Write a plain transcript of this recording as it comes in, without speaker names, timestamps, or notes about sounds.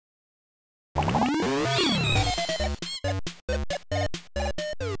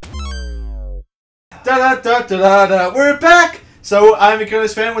Da da da da da. We're back. So I'm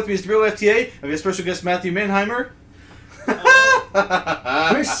MykonosFan. With me is the real FTA. I have a special guest, Matthew Manheimer.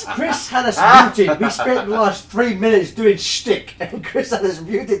 Chris had us muted. We spent the last 3 minutes doing shtick, and Chris had us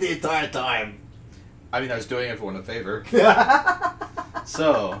muted the entire time. I mean, I was doing everyone a favor.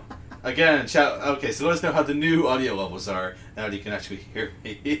 So, again, chat. Okay, so let us know how the new audio levels are, now that you can actually hear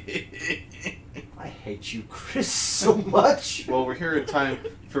me. I hate you, Chris, so much. Well, we're here in time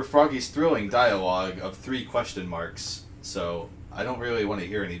for Froggy's thrilling dialogue of 3 question marks. So, I don't really want to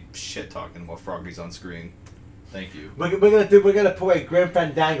hear any shit talking while Froggy's on screen. Thank you. We're gonna play Grim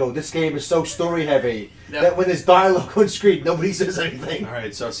Fandango. This game is so story heavy that when there's dialogue on screen, nobody says anything. All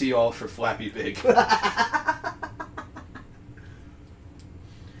right, so I'll see you all for Flappy Pig.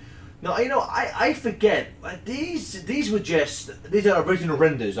 No, you know, I forget. Like, these are original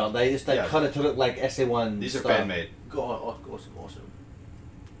renders, aren't they? Just like cut it to look like SA1. These are fan made. Awesome.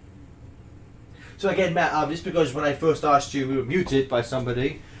 So again, Matt, just because when I first asked you, we were muted by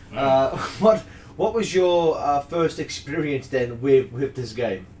somebody. What was your first experience then with this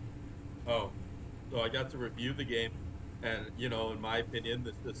game? Oh, so I got to review the game, and you know, in my opinion,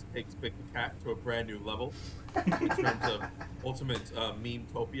 this takes Big Cat to a brand new level in terms of ultimate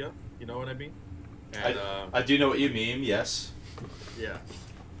meme-topia. You know what I mean? And, I do know what you mean. Yes. Yeah.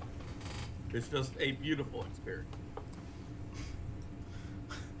 It's just a beautiful experience.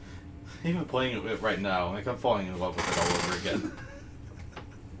 Even playing it right now, like I'm falling in love with it all over again.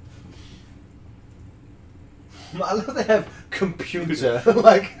 I love they have computer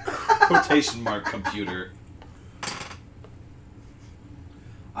like quotation mark computer.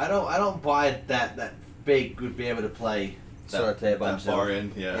 I don't buy that Big would be able to play solitaire by himself. Far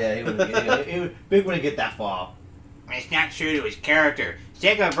in, yeah. Yeah, Big wouldn't get that far. It's not true to his character.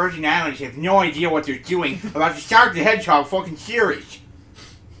 Sega Virgin Islands have no idea what they're doing about the Sonic the Hedgehog fucking series.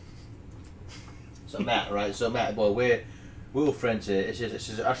 So Matt, boy, we're all friends here. It's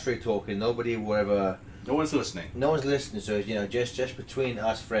just us three talking. Nobody will ever. No one's listening. No one's listening. So you know, just between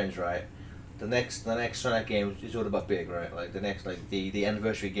us friends, right? The next Sonic game is all about Big, right? Like the next, like the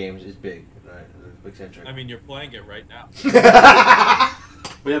anniversary games is Big, right? Big centric. I mean, you're playing it right now.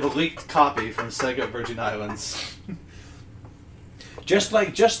 We have a leaked copy from Sega Virgin Islands. just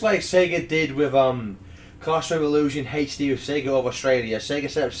like Sega did with Clash Revolution HD with Sega of Australia. Sega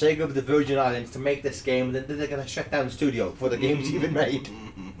set up Sega of the Virgin Islands to make this game, and then they're gonna shut down the studio before the game's even made.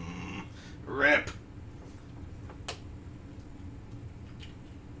 Rip.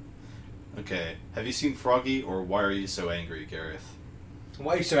 Okay, have you seen Froggy, or Why Are You So Angry, Gareth?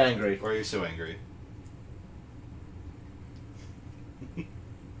 Why are you so angry? Why are you so angry?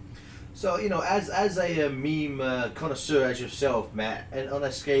 So, you know, as a meme connoisseur as yourself, Matt, and on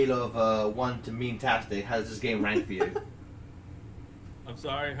a scale of 1 to meme-tastic, how does this game rank for you? I'm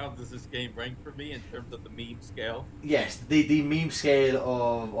sorry, how does this game rank for me in terms of the meme scale? Yes, the meme scale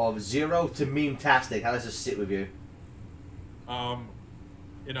of 0 to meme-tastic, how does this sit with you?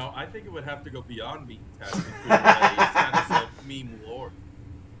 You know, I think it would have to go beyond meme-tastic to a status of meme lore,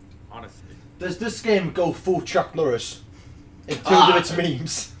 honestly. Does this game go full Chuck Norris in terms of its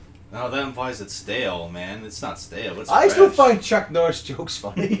memes? No, that implies it's stale, man. It's not stale. It's I fresh. still find Chuck Norris jokes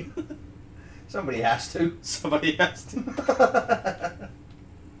funny. Somebody has to. Somebody has to.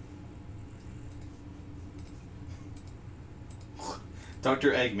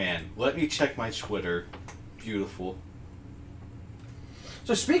 Dr. Eggman, let me check my Twitter. Beautiful.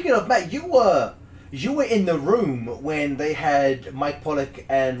 So speaking of Matt, you were in the room when they had Mike Pollock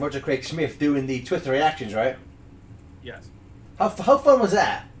and Roger Craig Smith doing the Twitter reactions, right? Yes. How fun was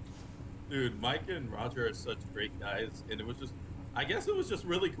that? Dude, Mike and Roger are such great guys, and it was just, I guess it was just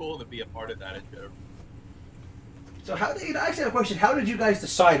really cool to be a part of that in general. So how did, I actually have a question, how did you guys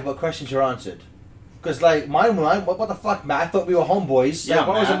decide what questions you answered? Because like, mine, what the fuck, Matt? I thought we were homeboys. Yeah, like,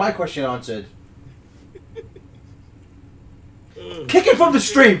 why Matt. wasn't my question answered? Kick it from the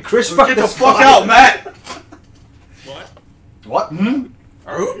stream, Chris. Get the fuck out, Matt! What? What? Hmm?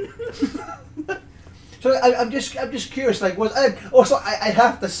 Oh? So I'm just curious. Like, also I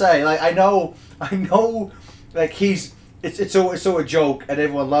have to say, like, I know, like it's all a joke and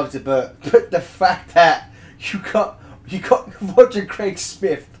everyone loves it, but the fact that you got Roger Craig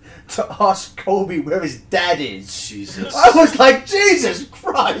Smith to ask Kobe where his dad is, Jesus. I was like, Jesus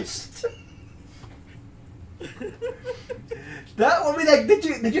Christ. That, I mean, like,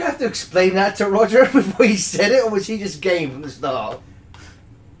 did you have to explain that to Roger before he said it, or was he just game from the start?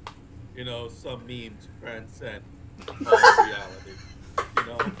 You know, some memes transcend all reality. You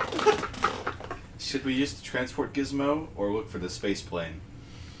know? Should we use the transport gizmo or look for the space plane?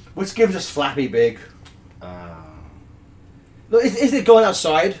 Which gives us Flappy Big. Uh, No, is it going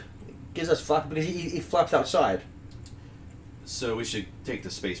outside? gives us flap because he flaps outside. So we should take the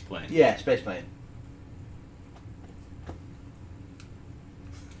space plane. Yeah, space plane.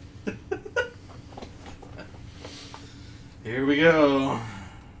 Here we go.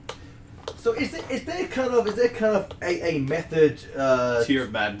 So is there kind of a method Tier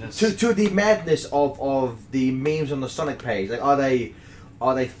of madness. to the madness of the memes on the Sonic page? Like, are they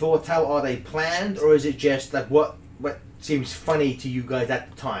thought out? Are they planned, or is it just like what seems funny to you guys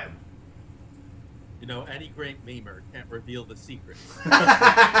at the time? You know, any great memer can't reveal the secrets.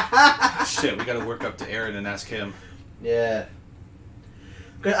 Shit, we gotta work up to Aaron and ask him. Yeah.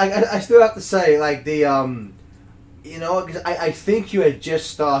 'Cause I still have to say, like, the you know, because I think you had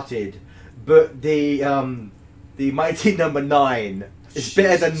just started, but the Mighty Number 9 is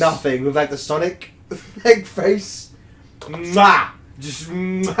better than nothing with, like, the Sonic egg face. Mwah! Just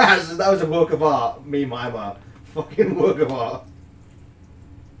mwah! That was a work of art. Me, Mima. Fucking work of art.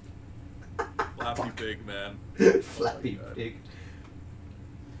 Flappy Pig, man. Flappy Oh Pig.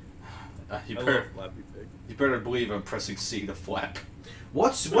 You I better, love Flappy Pig. you better believe I'm pressing C to flap.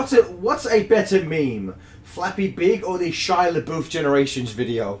 What's a better meme? Flappy Pig or the Shia LaBeouf Generations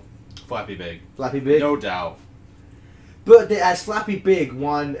video? Flappy Big. Flappy Pig? No doubt. But as Flappy Pig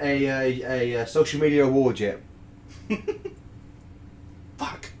won a social media award yet.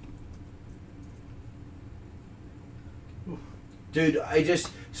 Fuck. Dude,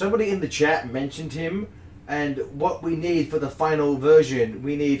 somebody in the chat mentioned him, and what we need for the final version,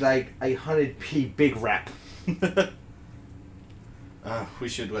 we need like a 100p big rap. We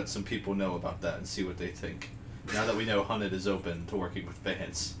should let some people know about that and see what they think. Now that we know Hunted is open to working with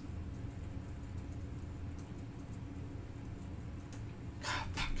fans. God,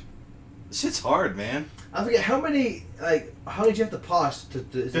 fuck. This shit's hard, man. I forget how many did you have to pass to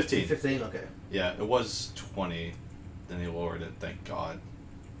 15. 15, okay. Yeah, it was 20. Then they lowered it, thank God.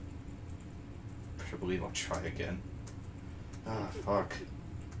 I believe I'll try again. Ah, fuck.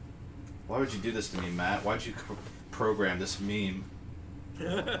 Why would you do this to me, Matt? Why'd you program this meme?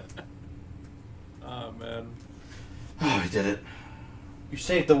 Oh, man. Oh, I did it. You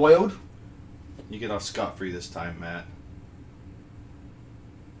saved the world? You get off scot-free this time, Matt.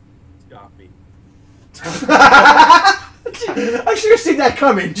 Got me. I should have seen that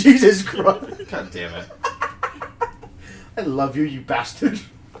coming, Jesus Christ. God damn it. I love you, you bastard.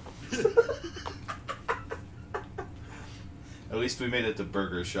 At least we made it to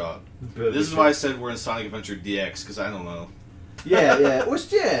Burger Shop. Burger This is Shop. why I said we're in Sonic Adventure DX, because I don't know. Yeah. It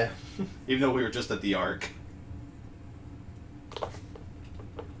was, yeah. Even though we were just at the Ark.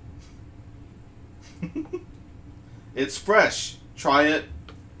 It's fresh. Try it.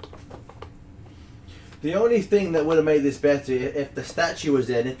 The only thing that would have made this better if the statue was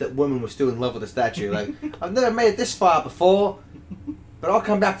there and if that woman was still in love with the statue. Like, I've never made it this far before, but I'll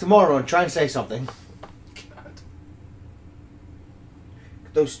come back tomorrow and try and say something. God.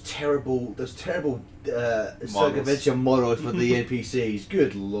 Those terrible circumvention models for the NPCs.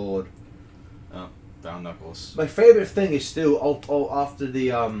 Good lord. Oh, down Knuckles. My favourite thing is still after the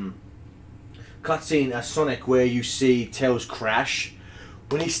cutscene as Sonic where you see Tails crash.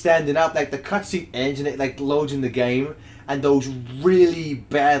 When he's standing up, like the cutscene ends and it like loads in the game, and those really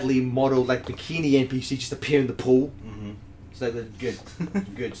badly modeled like bikini NPCs just appear in the pool. Mm-hmm. So that's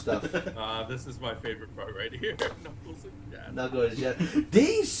good stuff. This is my favorite part right here. Knuckles and Jan. Knuckles, yeah.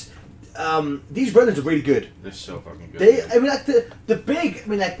 These runners are really good. They're so fucking good. I mean, like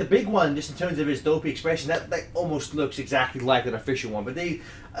the big one, just in terms of his dopey expression, that almost looks exactly like an official one. But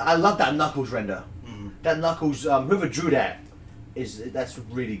I love that Knuckles render. Mm-hmm. That Knuckles, whoever drew that's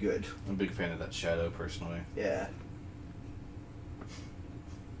really good. I'm a big fan of that shadow, personally. Yeah.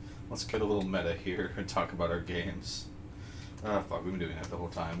 Let's get a little meta here and talk about our games. Ah, fuck, we've been doing that the whole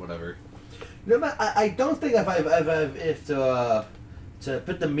time. Whatever. No, man, I don't think if to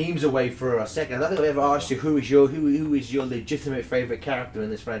put the memes away for a second. I don't think I've ever asked you who is your legitimate favorite character in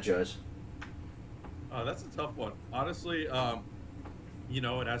this franchise. That's a tough one. Honestly, you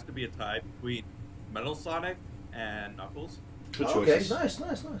know, it has to be a tie between Metal Sonic and Knuckles. Good Okay, choices.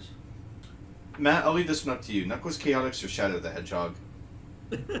 nice. Matt, I'll leave this one up to you. Knuckles Chaotix or Shadow the Hedgehog?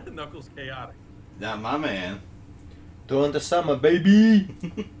 Knuckles Chaotic. Yeah, my man. During the summer, baby.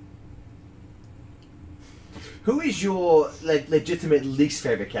 Who is your legitimate least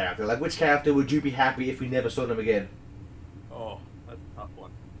favorite character? Like, which character would you be happy if we never saw them again? Oh, that's a tough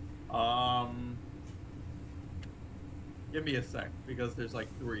one. Give me a sec, because there's like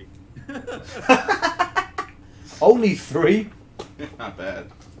 3. Only 3? Not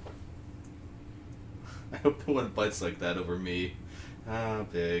bad. I hope no one bites like that over me. Ah,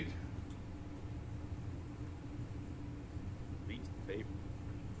 big. Least favorite.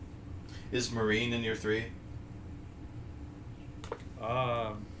 Is Marine in your 3?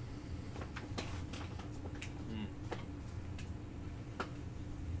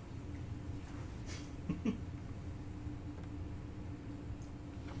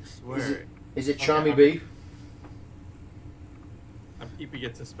 Swear. Is it Charmy B? I'm keeping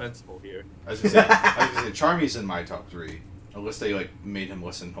it suspenseful here. I was gonna say Charmy's in my top 3, unless they like made him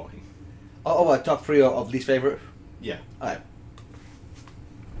less annoying. Oh, top 3 of least favorite. Yeah. All right.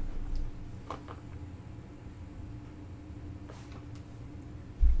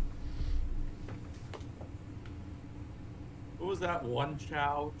 What was that one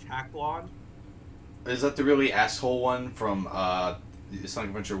Chow Chaklon? Is that the really asshole one from Sonic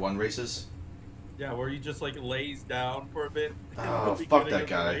Adventure 1 races? Yeah, where he just like lays down for a bit. Oh, at the fuck beginning that of the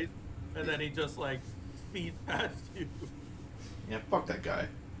guy. race, and then he just like speeds past you. Yeah, fuck that guy.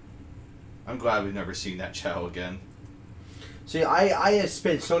 I'm glad we've never seen that Chow again. See, I have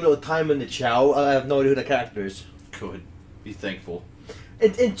spent so little time in the Chow, I have no idea who the character is. Good. Be thankful.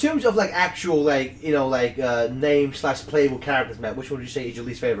 In terms of like actual like name / playable characters, Matt, which one would you say is your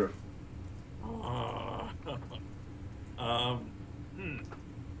least favorite?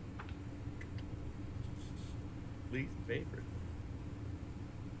 Least favorite.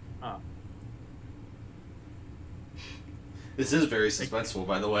 This is very suspenseful,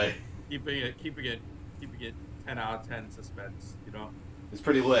 by the way. Keeping it 10 out of 10 suspense. You know. It's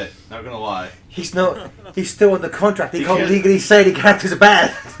pretty lit. Not gonna lie. He's still in the contract. He He can't can't- legally say the characters are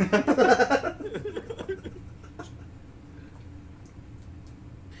bad.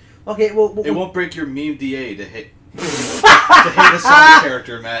 Okay, well, It won't break your meme DA to hit a Sonic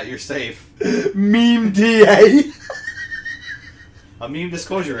character, Matt. You're safe. meme DA. A meme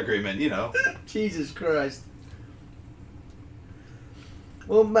disclosure agreement, you know. Jesus Christ.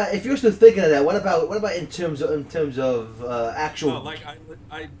 Well, Matt, if you're still thinking of that, what about in terms of actual? No, like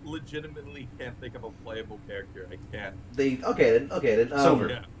I legitimately can't think of a playable character. I can't. Okay then. Silver.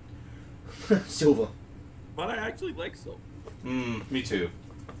 Yeah. Silver. But I actually like Silver. Me too.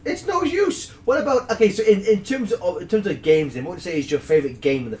 It's no use. What about so in terms of games, then what would you say is your favorite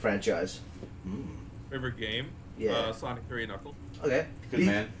game in the franchise? Favorite game? Yeah. Sonic 3 and Knuckles. Okay. Good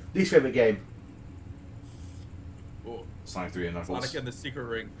man. Least favorite game. Oh, Sonic 3 and Knuckles. Sonic and the Secret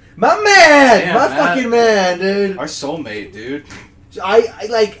Ring. My man, Damn, my Matt. fucking man, dude. Our soulmate, dude. I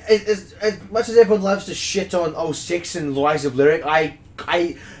like as much as everyone loves to shit on 06 and Rise of Lyric. I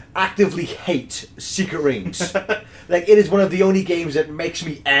actively hate Secret Rings. Like, it is one of the only games that makes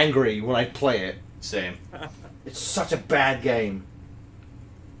me angry when I play it. Same. It's such a bad game.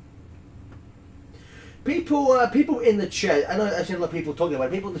 People in the chat, I know I've seen a lot of people talking about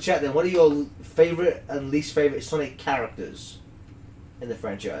it. People in the chat then, what are your favourite and least favourite Sonic characters in the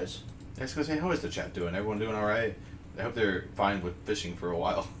franchise? I was gonna say, how is the chat doing? Everyone doing alright? I hope they're fine with fishing for a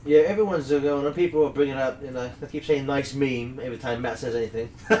while. Yeah, everyone's going, and people are bringing up, they keep saying nice meme every time Matt says anything.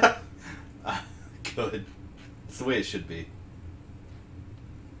 Good. It's the way it should be.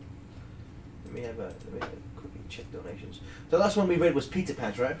 Let me have a quickly check donations. The last one we read was Peter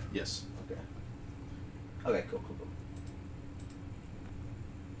Pants, right? Yes. Okay, cool.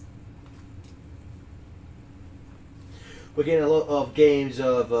 We're getting a lot of games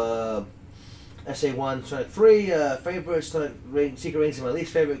of SA1, Sonic 3, favorite, Sonic Secret Rings is my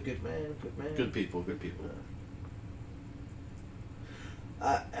least favorite. Good man. Good people.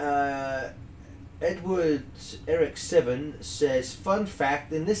 Edward Eric 7 says, fun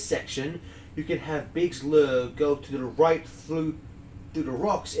fact, in this section, you can have Biggs lure go to the right through the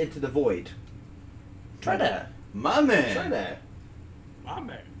rocks into the void. Try that. My man. Try that. My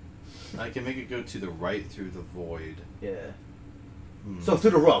man. I can make it go to the right through the void. Yeah. So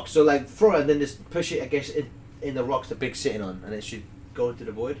through the rocks. So like throw it and then just push it, I guess, in the rocks that Big's sitting on, and it should go into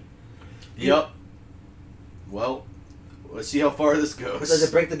the void. Yup. Well, let's see how far this goes. Does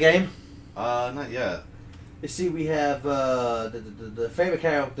it break the game? Not yet. You see, we have the favorite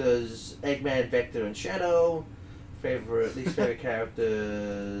characters: Eggman, Vector, and Shadow. Least favorite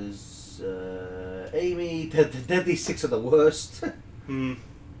characters: Amy. The Deadly Six are the worst. I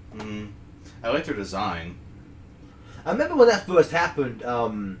liked her design. I remember when that first happened.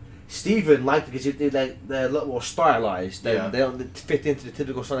 Steven liked it because they're a lot more stylized. They don't fit into the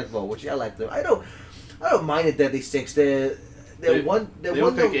typical Sonic role, which I like them. I don't mind the Deadly Six. They look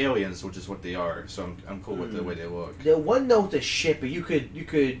like aliens, which is what they are. So I'm cool with the way they look. They're one note to shit, but you could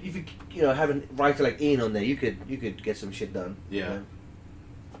if you have a writer like Ian on there, you could get some shit done. Yeah.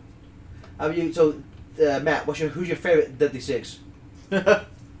 Matt, who's your favorite Deadly Six?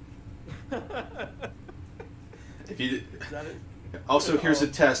 If you Is that it? also, here's a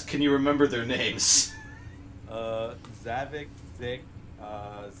test. Can you remember their names? Zavik, Zik,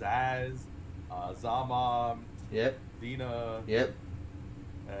 Zaz, Zamam, Yep. Dina, Yep.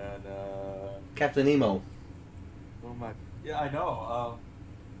 and Captain Nemo. oh my, yeah, I know.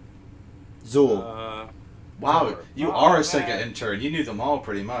 Zor. Wow, Sure. you Oh, are a man. Sega intern. You knew them all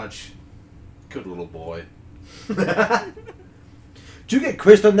pretty much. Good little boy. Do you get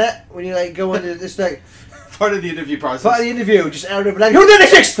quizzed on that when you like go into this like Part of the interview process. part of the interview? Just out of like, who did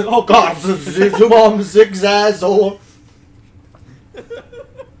this? Oh God, Zumom, Zigzaz, or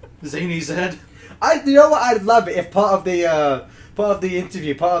Zany Zed. you know what? I'd love it if part of the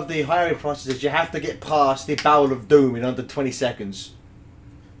interview, part of the hiring process is you have to get past the Barrel of Doom in under 20 seconds.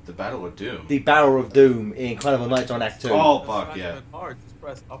 The Battle of Doom. The Barrel of Doom in Carnival Nights on Act 2. Oh, That's fuck not yeah. even hard. Just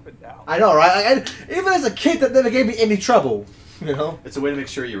press up and down. I know, right? Even as a kid, that never gave me any trouble. You know. It's a way to make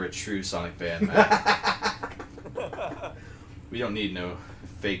sure you're a true Sonic fan, man. We don't need no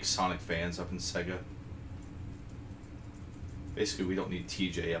fake Sonic fans up in Sega. Basically, we don't need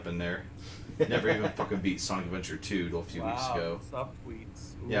TJ up in there. Never even fucking beat Sonic Adventure 2 till a few weeks ago.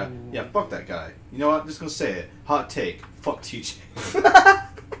 Subtweets. Yeah, Ooh. yeah, fuck that guy. You know what? I'm just gonna say it. Hot take. Fuck TJ.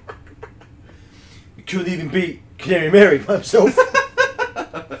 You couldn't even beat Canary Mary by himself.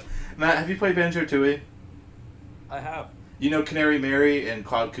 Matt, have you played Banjo Tooie? I have. You know Canary Mary and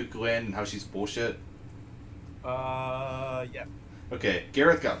Cloud Cuckoo Land and how she's bullshit? Yeah. Okay,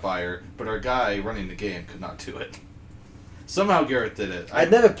 Gareth got fired, but our guy running the game could not do it. Somehow Gareth did it. I'd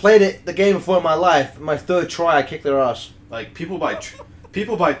never played the game before in my life. My third try, I kicked their ass. Like, people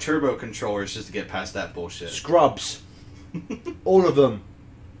buy turbo controllers just to get past that bullshit. Scrubs. All of them.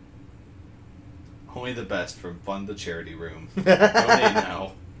 Only the best from Fund the Charity Room. Donate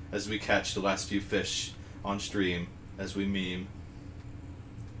now as we catch the last few fish on stream as we meme.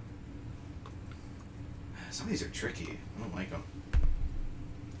 Some of these are tricky. I don't like them.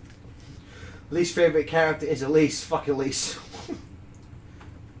 Least favorite character is Elise. Fuck Elise.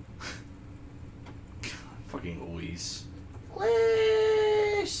 Fucking Elise.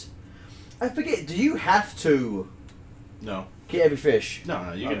 Elise. I forget. Do you have to No. get every fish?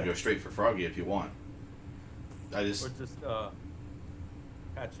 No, you can go straight for Froggy if you want. I just... Or just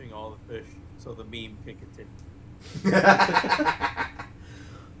catching all the fish so the meme can continue.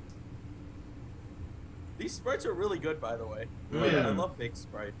 These sprites are really good, by the way. Oh, yeah. I love Big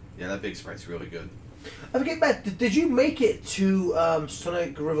Sprite. Yeah, that big sprite's really good. I forget, Matt. Did you make it to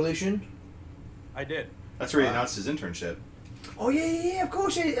Sonic Revolution? I did. That's where he announced his internship. Oh yeah, of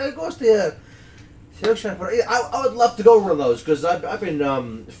course. Of course, the selection. I would love to go to one of those because I've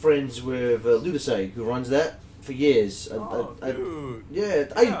been friends with Ludicay, who runs that for years. Oh, dude. Yeah,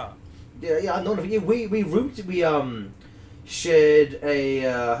 I've known him. Yeah, we shared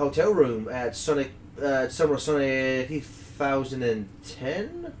a hotel room at Sonic Summer of Sonic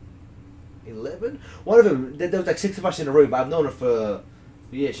 2010, 11. One of them. There was like 6 of us in a room. But I've known her for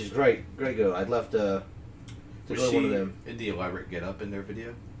years. She's great girl. I'd love to Was go to she one of them. in the elaborate get-up in their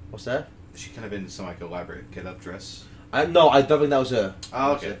video? What's that? Was she kind of in some like elaborate get-up dress? No, I don't think that was her.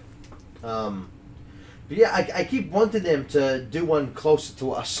 Oh, okay. But yeah, I keep wanting them to do one closer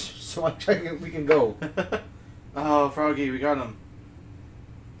to us, so we can go. Oh, Froggy, we got him.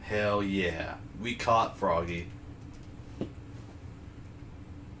 Hell yeah. We caught Froggy. We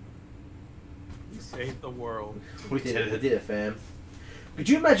saved the world. We did We it. did it, fam. Could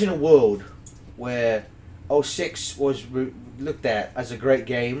you imagine a world where 06 was looked at as a great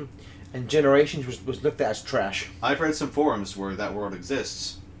game, and Generations was looked at as trash? I've read some forums where that world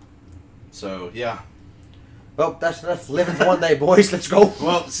exists. So, yeah. Well, that's enough living for one day, boys. Let's go.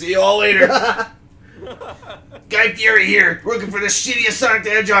 Well, see you all later. Guy Fury here, working for the shittiest Sonic the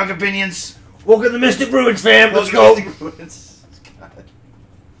Hedgehog opinions. Welcome to the Mystic Ruins, fam. Let's go. God.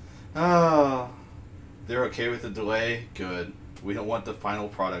 Oh, they're okay with the delay. Good. We don't want the final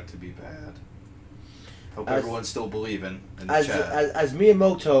product to be bad. Hope everyone's still believing in the chat. As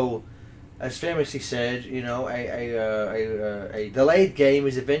Miyamoto has famously said, you know, a delayed game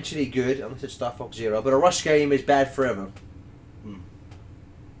is eventually good, unless it's Star Fox Zero, but a rush game is bad forever.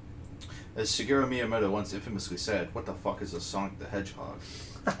 As Shigeru Miyamoto once infamously said, "What the fuck is a Sonic the Hedgehog?"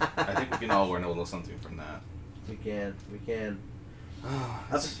 I think we can all learn a little something from that. We can.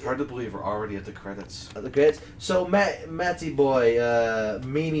 It's hard to believe we're already at the credits. The credits. So, Matty boy,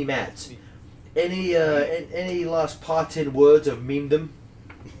 Mimi Matt, any last parting words of memedom?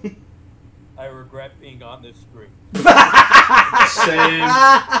 I regret being on this stream. Same.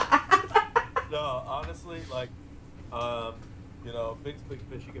 No, honestly, like, you know, Big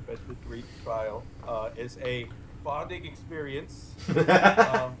Fishing Adventure 3 trial is a bonding experience,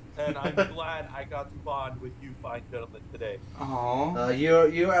 and I'm glad I got to bond with you fine gentlemen today. Aww.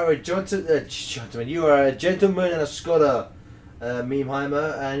 You are a gentleman. You are a gentleman and a scholar,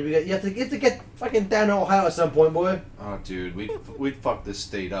 Memeheimer, and you have to get fucking down to Ohio at some point, boy. Oh, dude, we'd fuck this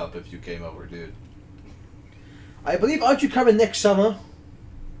state up if you came over, dude. I believe, aren't you coming next summer?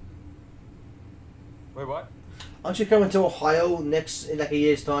 Wait, what? Aren't you coming to Ohio in like a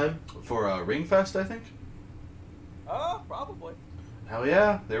year's time? For Ringfest, I think. Probably. Hell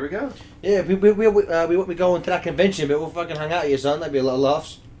yeah, there we go. Yeah, we won't be going to that convention, but we'll fucking hang out here, son. That'd be a lot of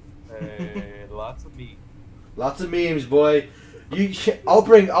laughs. Hey, lots of meat. Lots of memes, boy. I'll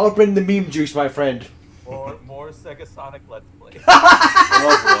bring the meme juice, my friend. More Sega Sonic Let's Play.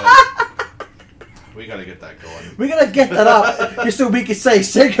 Oh boy. We gotta get that going. We gotta get that up just so we can say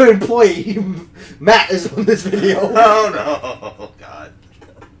Sega employee Matt is on this video. Oh no, God.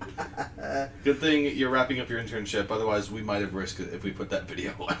 Good thing you're wrapping up your internship, otherwise we might have risked it if we put that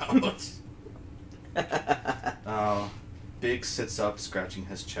video out. Big sits up, scratching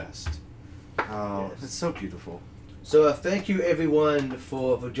his chest. Oh, yes. It's so beautiful. So thank you everyone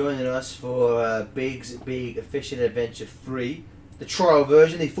for joining us for Big's Big Fishing Adventure 3. The trial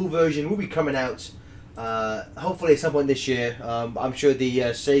version, the full version will be coming out hopefully at some point this year. I'm sure the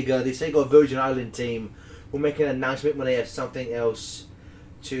Sega Virgin Island team will make an announcement when they have something else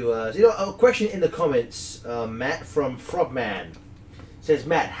to. A question in the comments, Matt from Frogman says,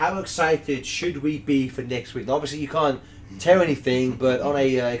 Matt, how excited should we be for next week? Now, obviously you can't tell anything, but on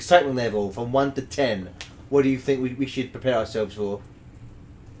a excitement level from 1 to 10, what do you think we should prepare ourselves for?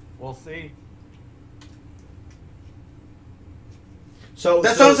 We'll see. So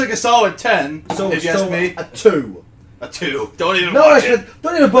sounds like a solid 10. If you ask me, a 2. A 2. Don't even watch it.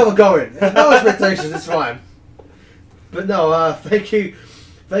 Don't even bother going. No expectations. It's fine. But no, thank you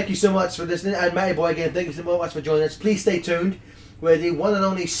so much for listening. And Matty Boy again, thank you so much for joining us. Please stay tuned, where the one and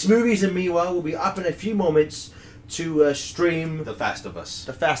only Smoothies and Miwa will be up in a few moments to stream The Fast of Us.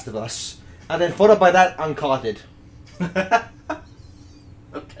 The Fast of Us, and then followed by that, Uncarded.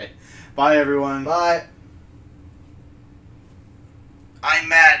 Okay. Bye, everyone. Bye. I'm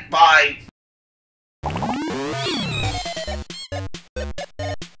Matt. Bye.